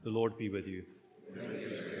The Lord be with you.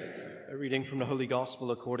 A reading from the Holy Gospel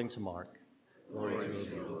according to Mark. Glory to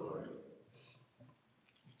you, Lord.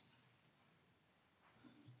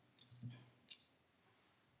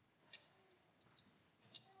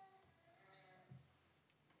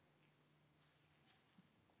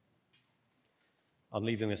 On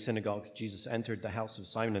leaving the synagogue, Jesus entered the house of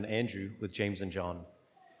Simon and Andrew with James and John.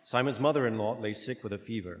 Simon's mother-in-law lay sick with a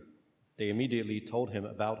fever. They immediately told him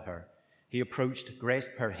about her. He approached,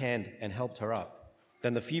 grasped her hand, and helped her up.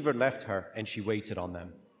 Then the fever left her, and she waited on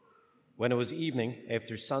them. When it was evening,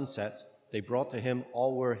 after sunset, they brought to him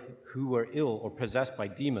all who were ill or possessed by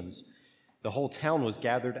demons. The whole town was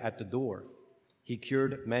gathered at the door. He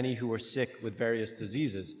cured many who were sick with various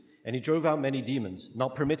diseases, and he drove out many demons,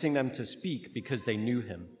 not permitting them to speak because they knew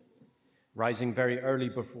him. Rising very early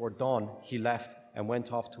before dawn, he left and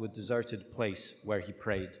went off to a deserted place where he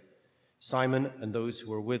prayed. Simon and those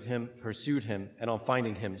who were with him pursued him, and on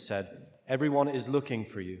finding him said, "Everyone is looking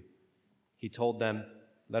for you." He told them,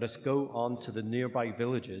 "Let us go on to the nearby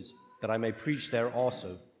villages, that I may preach there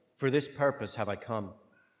also. For this purpose have I come."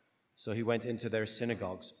 So he went into their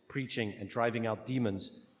synagogues, preaching and driving out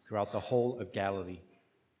demons throughout the whole of Galilee.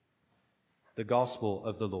 The Gospel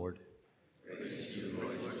of the Lord. Praise to you,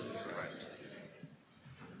 Lord Jesus Christ.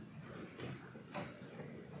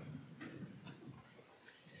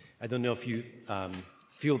 I don't know if you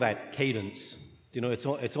feel that cadence. You know, it's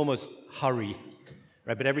almost hurry,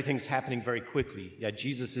 right? But everything's happening very quickly. Yeah,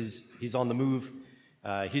 he's on the move.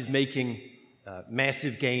 He's making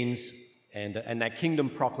massive gains, and that kingdom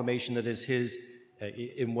proclamation that is his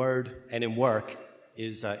in word and in work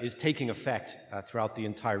is taking effect throughout the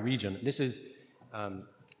entire region. This is,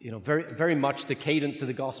 very, very much the cadence of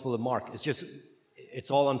the Gospel of Mark.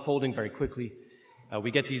 It's all unfolding very quickly. We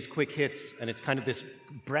get these quick hits, and it's kind of this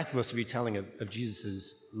breathless retelling of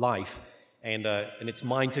Jesus' life. And it's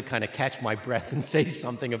mine to kind of catch my breath and say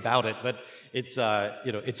something about it. But it's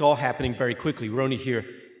all happening very quickly. We're only here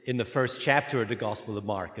in the first chapter of the Gospel of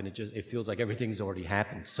Mark, and it feels like everything's already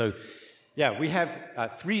happened. So, yeah, we have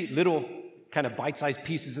three little kind of bite-sized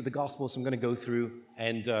pieces of the Gospel, so I'm going to go through.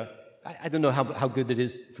 And I don't know how good it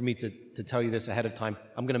is for me to tell you this ahead of time.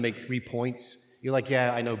 I'm going to make 3 points. You're like,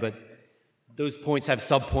 yeah, I know, but those points have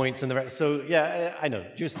sub-points and the rest. So, yeah, I know.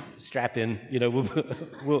 Just strap in.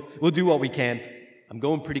 We'll do what we can. I'm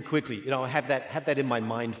going pretty quickly. I have that in my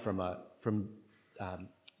mind from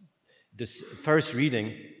this first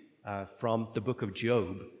reading from the book of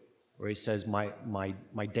Job, where he says,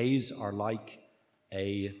 "My days are like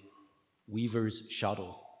a weaver's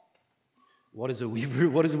shuttle." What does a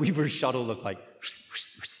weaver's shuttle look like?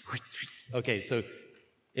 Okay, so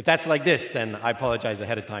if that's like this, then I apologize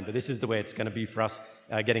ahead of time, but this is the way it's going to be for us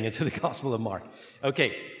getting into the Gospel of Mark.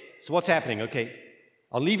 Okay, so what's happening? Okay,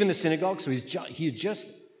 on leaving the synagogue, so he just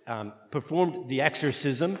performed the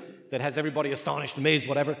exorcism that has everybody astonished, amazed,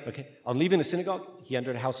 whatever. Okay, on leaving the synagogue, he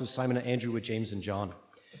entered the house of Simon and Andrew with James and John.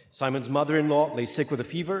 Simon's mother-in-law lay sick with a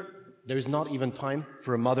fever. There's not even time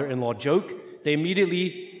for a mother-in-law joke. They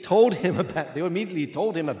immediately told him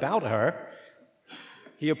about her.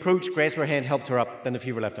 He approached, grasped her hand, helped her up, then the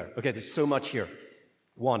fever left her. Okay, there's so much here.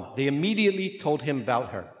 1, they immediately told him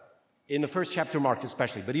about her. In the first chapter of Mark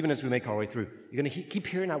especially, but even as we make our way through, you're going to keep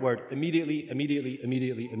hearing that word, immediately, immediately,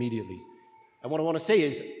 immediately, immediately. And what I want to say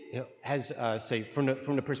is,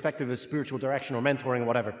 from the perspective of spiritual direction or mentoring or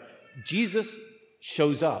whatever, Jesus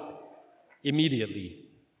shows up immediately.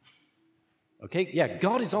 Okay, yeah,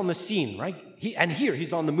 God is on the scene, right?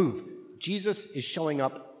 He's on the move. Jesus is showing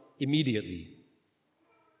up immediately.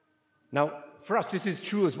 Now, for us, this is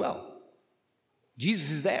true as well.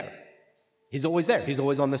 Jesus is there. He's always there. He's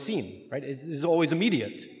always on the scene, right? It's always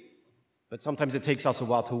immediate. But sometimes it takes us a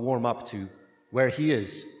while to warm up to where he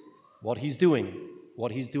is, what he's doing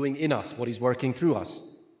in us, what he's working through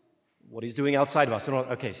us, what he's doing outside of us.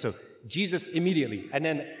 Okay, so Jesus immediately. And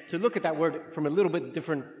then to look at that word from a little bit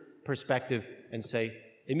different perspective and say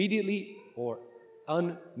immediately or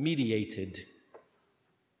unmediated.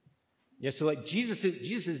 Yeah, so like Jesus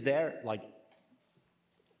is there, like,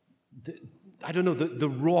 the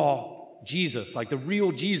raw Jesus, like the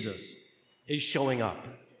real Jesus is showing up.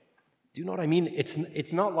 Do you know what I mean?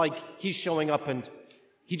 It's not like he's showing up and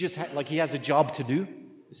he just he has a job to do.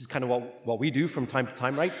 This is kind of what we do from time to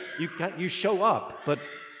time, right? You show up, but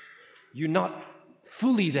you're not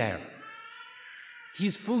fully there.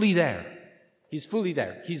 He's fully there. He's fully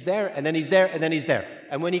there. He's there, and then he's there, and then he's there.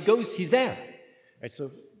 And when he goes, he's there. Right? So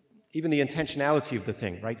even the intentionality of the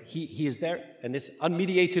thing, right? He is there, and this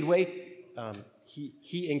unmediated way,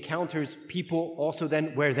 he encounters people also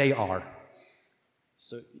then where they are.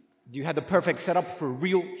 So You had the perfect setup for a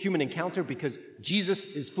real human encounter because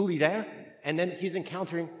Jesus is fully there, and then he's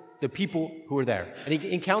encountering the people who are there. And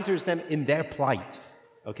he encounters them in their plight.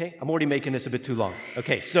 Okay? I'm already making this a bit too long.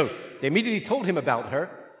 Okay, so they immediately told him about her.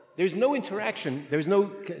 There's no interaction, there's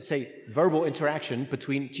no, say, verbal interaction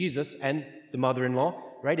between Jesus and the mother-in-law,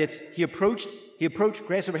 right? He approached,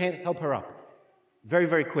 grasp her hand, help her up. Very,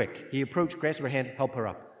 very quick. He approached, grasp her hand, help her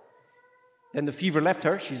up. Then the fever left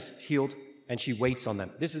her, she's healed, and she waits on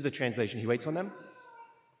them. This is the translation, he waits on them.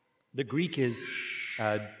 The Greek is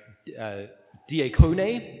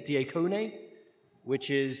diakone, which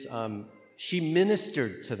is she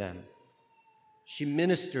ministered to them. She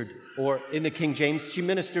ministered, or in the King James, she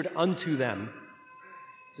ministered unto them.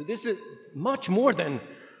 So this is much more than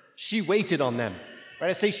she waited on them. Right?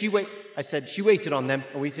 I said she waited on them,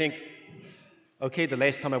 and we think, okay, the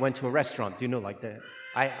last time I went to a restaurant, do you know, like that?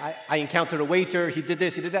 I encountered a waiter, he did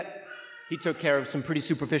this, he did that. He took care of some pretty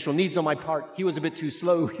superficial needs on my part. He was a bit too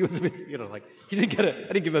slow. He was a bit, I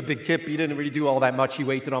didn't give him a big tip. He didn't really do all that much. He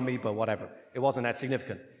waited on me, but whatever. It wasn't that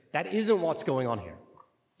significant. That isn't what's going on here.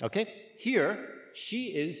 Okay? Here, she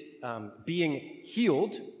is being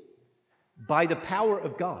healed by the power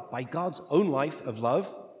of God, by God's own life of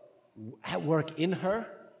love at work in her,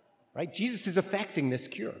 right? Jesus is effecting this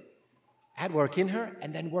cure at work in her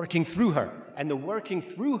and then working through her. And the working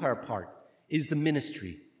through her part is the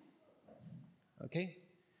ministry. Okay?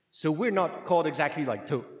 So we're not called exactly like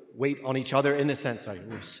to wait on each other in the sense, like,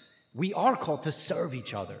 we are called to serve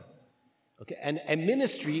each other. Okay? And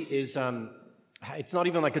ministry is, it's not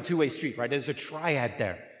even like a two-way street, right? There's a triad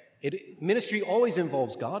there. Ministry always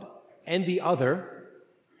involves God and the other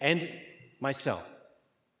and myself.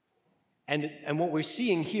 And what we're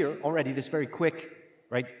seeing here already, this very quick,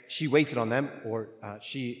 right? She waited on them, or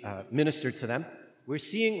she ministered to them. We're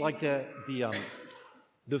seeing like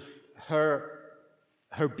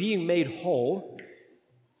her being made whole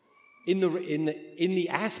in the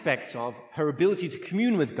aspects of her ability to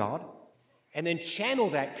commune with God, and then channel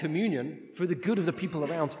that communion for the good of the people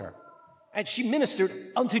around her. And she ministered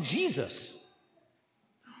unto Jesus.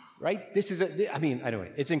 Right? This is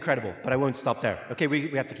anyway, it's incredible, but I won't stop there. Okay, we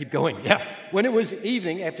have to keep going. Yeah. When it was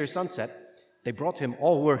evening after sunset, they brought him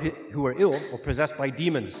all who were ill or possessed by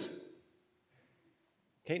demons.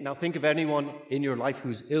 Okay, now think of anyone in your life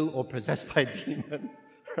who's ill or possessed by a demon,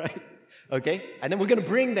 right? Okay, and then we're going to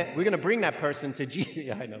bring that person to Jesus.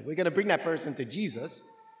 Yeah, I know. We're going to bring that person to Jesus.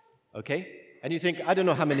 Okay, and you think, I don't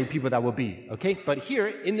know how many people that will be. Okay, but here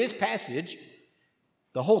in this passage,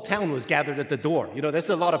 the whole town was gathered at the door. There's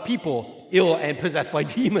a lot of people ill and possessed by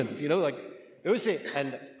demons. Like it was it.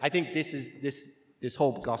 And I think this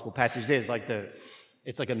whole gospel passage is like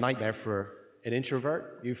it's like a nightmare for an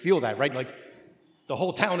introvert. You feel that, right? Like the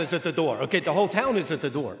whole town is at the door. Okay, the whole town is at the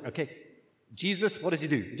door. Okay, Jesus, what does he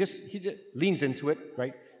do? He just leans into it,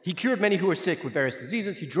 right? He cured many who were sick with various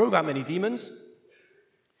diseases. He drove out many demons.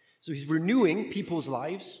 So he's renewing people's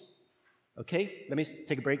lives. Okay, let me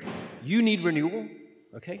take a break. You need renewal.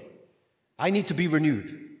 Okay? I need to be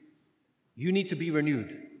renewed. You need to be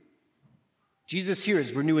renewed. Jesus here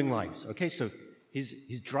is renewing lives. Okay, so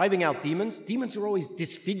he's driving out demons. Demons are always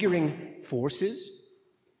disfiguring forces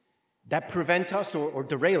that prevent us or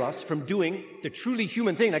derail us from doing the truly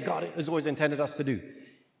human thing that God has always intended us to do.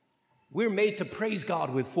 We're made to praise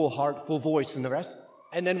God with full heart, full voice, and the rest.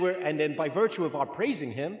 And then by virtue of our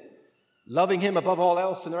praising Him, loving Him above all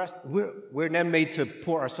else and the rest, we're then made to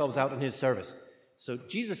pour ourselves out in His service. So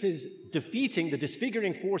Jesus is defeating the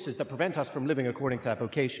disfiguring forces that prevent us from living according to that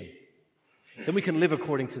vocation. Then we can live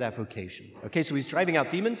according to that vocation. Okay, so he's driving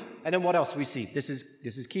out demons, and then what else do we see? This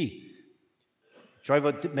is key. Drive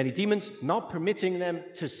out many demons, not permitting them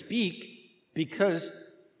to speak because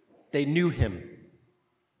they knew him.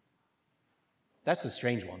 That's a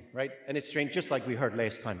strange one, right? And it's strange, just like we heard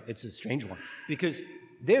last time. It's a strange one because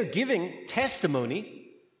they're giving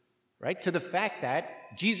testimony, right, to the fact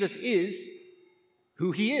that Jesus is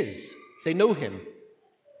who he is. They know him.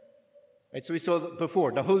 Right, so we saw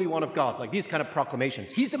before, the Holy One of God, like these kind of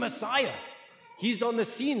proclamations. He's the Messiah. He's on the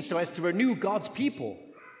scene so as to renew God's people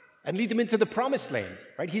and lead them into the promised land.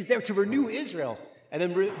 Right? He's there to renew Israel and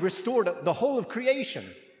then restore the whole of creation.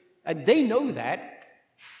 And they know that,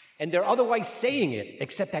 and they're otherwise saying it,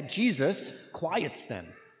 except that Jesus quiets them.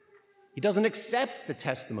 He doesn't accept the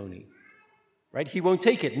testimony. Right? He won't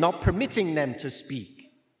take it, not permitting them to speak.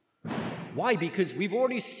 Why? Because we've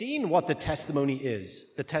already seen what the testimony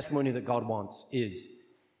is. The testimony that God wants is.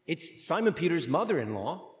 It's Simon Peter's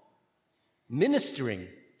mother-in-law ministering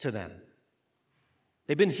to them.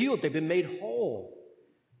 They've been healed. They've been made whole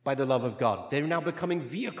by the love of God. They're now becoming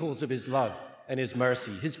vehicles of his love and his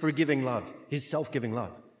mercy, his forgiving love, his self-giving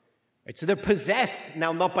love. Right? So they're possessed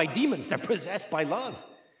now not by demons, they're possessed by love.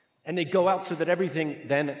 And they go out so that everything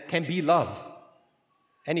then can be love.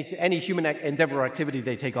 Any human endeavor or activity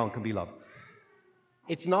they take on can be love.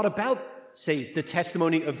 It's not about, say, the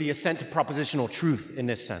testimony of the assent to propositional truth in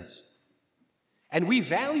this sense. And we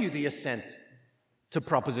value the assent to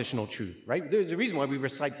propositional truth, right? There's a reason why we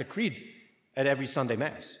recite the creed at every Sunday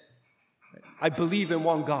Mass. I believe in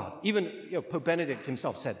one God. Even Pope Benedict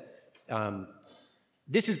himself said,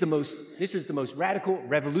 this is the most radical,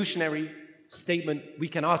 revolutionary statement we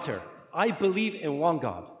can utter. I believe in one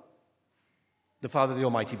God, the Father, the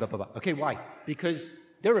Almighty, blah, blah, blah. Okay, why? Because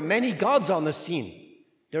there are many gods on the scene.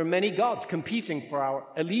 There are many gods competing for our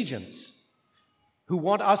allegiance who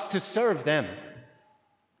want us to serve them.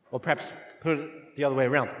 Or perhaps put it the other way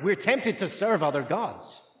around. We're tempted to serve other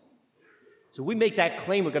gods. So we make that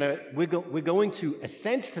claim, we're going to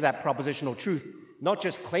assent to that propositional truth, not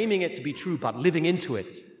just claiming it to be true, but living into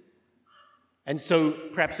it. And so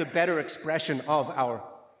perhaps a better expression of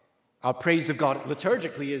our praise of God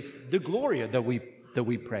liturgically is the Gloria that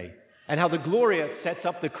we pray. And how the Gloria sets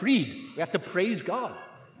up the creed. We have to praise God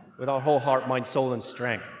with our whole heart, mind, soul, and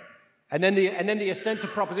strength. And then the assent to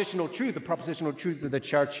propositional truth, the propositional truths of the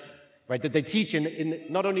Church, right, that they teach in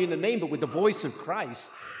not only in the name, but with the voice of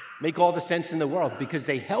Christ, make all the sense in the world because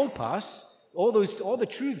they help us, all the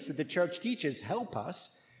truths that the Church teaches help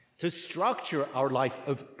us to structure our life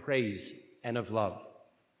of praise and of love.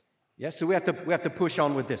 Yes, so we have to push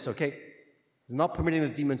on with this, okay? He's not permitting the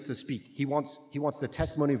demons to speak. He wants the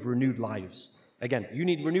testimony of renewed lives. Again, you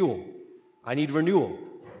need renewal. I need renewal.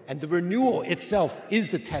 And the renewal itself is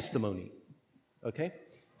the testimony. Okay?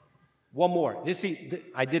 One more.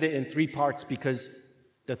 I did it in 3 parts because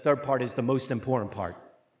the third part is the most important part.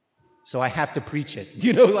 So I have to preach it.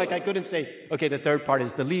 I couldn't say, okay, the third part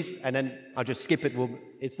is the least, and then I'll just skip it.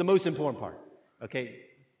 It's the most important part. Okay?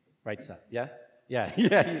 Right, sir? Yeah?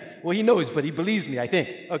 Yeah. Well, he knows, but he believes me, I think.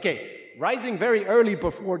 Okay. Rising very early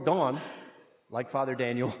before dawn, like Father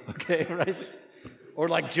Daniel, okay? Rising. Or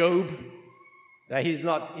like Job. He's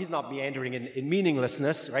not meandering in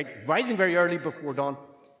meaninglessness, right? Rising very early before dawn,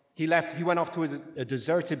 he went off to a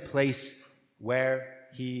deserted place where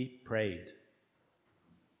he prayed.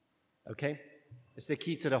 Okay? It's the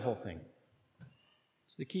key to the whole thing.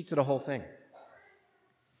 It's the key to the whole thing.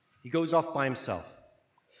 He goes off by himself.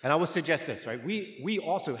 And I will suggest this, right? We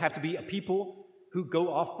also have to be a people who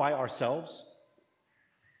go off by ourselves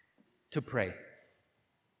to pray.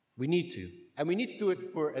 We need to. And we need to do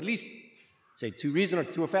it for at least, say, 2 reasons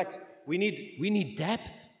or 2 effects. We need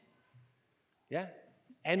depth. Yeah?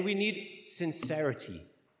 And we need sincerity.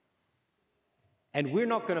 And we're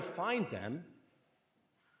not going to find them,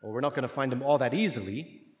 or we're not going to find them all that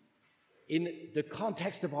easily, in the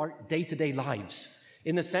context of our day-to-day lives.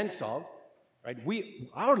 In the sense of, right,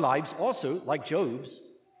 our lives also, like Job's,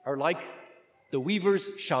 are like the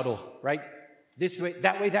weaver's shuttle, right? This way,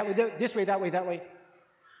 that way, this way, that way, that way.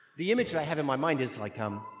 The image that I have in my mind is like,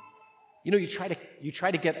 you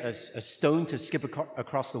try to get a stone to skip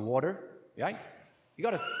across the water, right?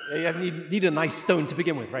 You need a nice stone to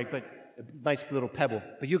begin with, right? But a nice little pebble.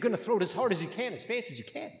 But you're going to throw it as hard as you can, as fast as you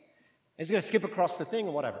can. It's going to skip across the thing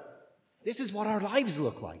or whatever. This is what our lives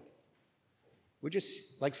look like. We're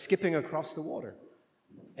just like skipping across the water.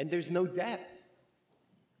 And there's no depth.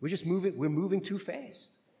 We're moving too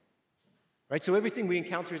fast. Right? So everything we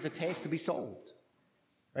encounter is a task to be solved.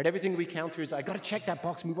 Right? Everything we encounter is, I got to check that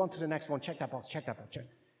box, move on to the next one, check that box, check.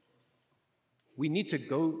 We need to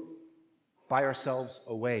go by ourselves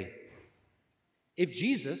away. If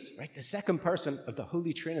Jesus, right, the second person of the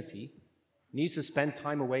Holy Trinity, needs to spend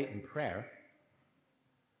time away in prayer,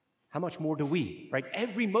 how much more do we? Right?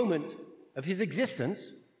 Every moment of his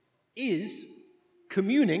existence is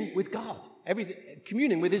communing with God,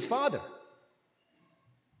 communing with his Father.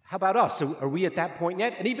 How about us? So are we at that point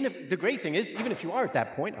yet? And even if the great thing is, even if you are at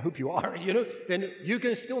that point, I hope you are, then you're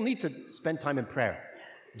going to still need to spend time in prayer.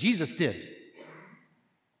 Jesus did.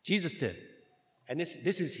 And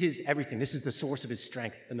this is his everything. This is the source of his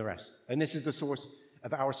strength and the rest. And this is the source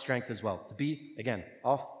of our strength as well. To be, again,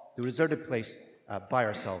 off the deserted place by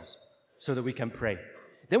ourselves so that we can pray.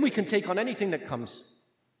 Then we can take on anything that comes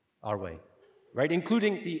our way, right?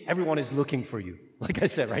 Including everyone is looking for you. Like I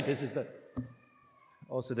said, right? This is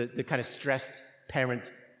also the kind of stressed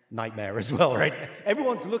parent nightmare as well, right?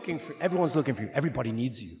 Everyone's looking for you. Everybody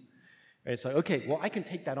needs you. Right? It's like, okay, well, I can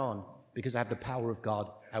take that on because I have the power of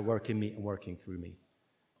God at work in me and working through me.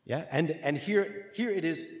 Yeah? And here it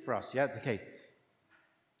is for us. Yeah? Okay.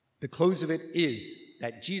 The close of it is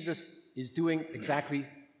that Jesus is doing exactly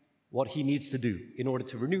what he needs to do in order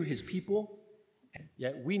to renew his people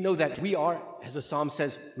Yeah, we know that we are, as the psalm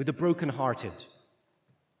says, we're the brokenhearted.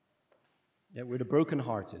 Yeah, we're the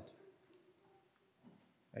brokenhearted.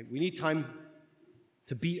 Right? We need time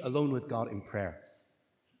to be alone with God in prayer.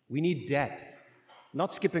 We need depth,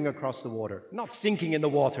 not skipping across the water, not sinking in the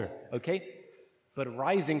water, okay? But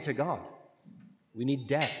rising to God. We need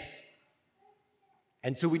depth.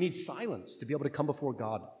 And so we need silence to be able to come before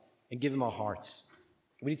God and give him our hearts.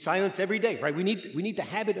 We need silence every day, right? We need the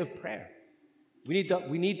habit of prayer. We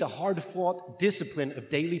need the hard-fought discipline of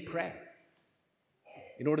daily prayer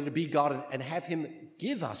in order to be God and have him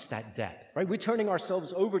give us that depth, right? We're turning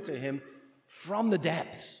ourselves over to him from the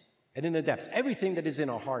depths and in the depths. Everything that is in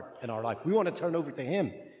our heart and our life, we want to turn over to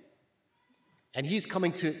him. And he's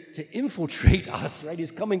coming to infiltrate us, right?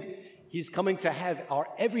 He's coming to have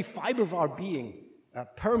every fiber of our being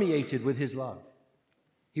permeated with his love.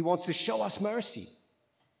 He wants to show us mercy.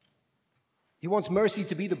 He wants mercy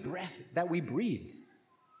to be the breath that we breathe.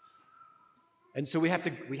 And so we have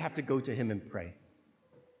to go to him and pray.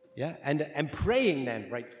 Yeah? And praying then,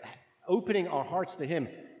 right? Opening our hearts to him,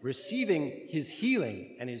 receiving his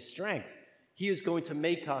healing and his strength. He is going to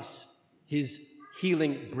make us his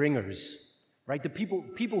healing bringers, right? The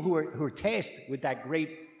people who are tasked with that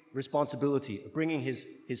great responsibility of bringing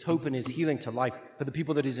his hope and his healing to life for the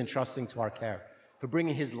people that he's entrusting to our care, for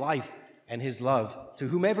bringing his life and his love to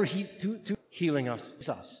whomever to healing us.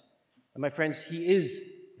 And my friends, he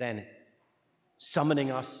is then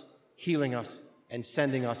summoning us, healing us, and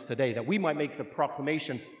sending us today, that we might make the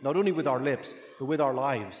proclamation, not only with our lips, but with our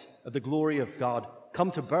lives, of the glory of God,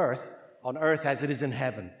 come to birth on earth as it is in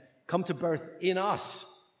heaven, come to birth in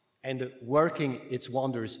us, and working its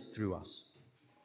wonders through us.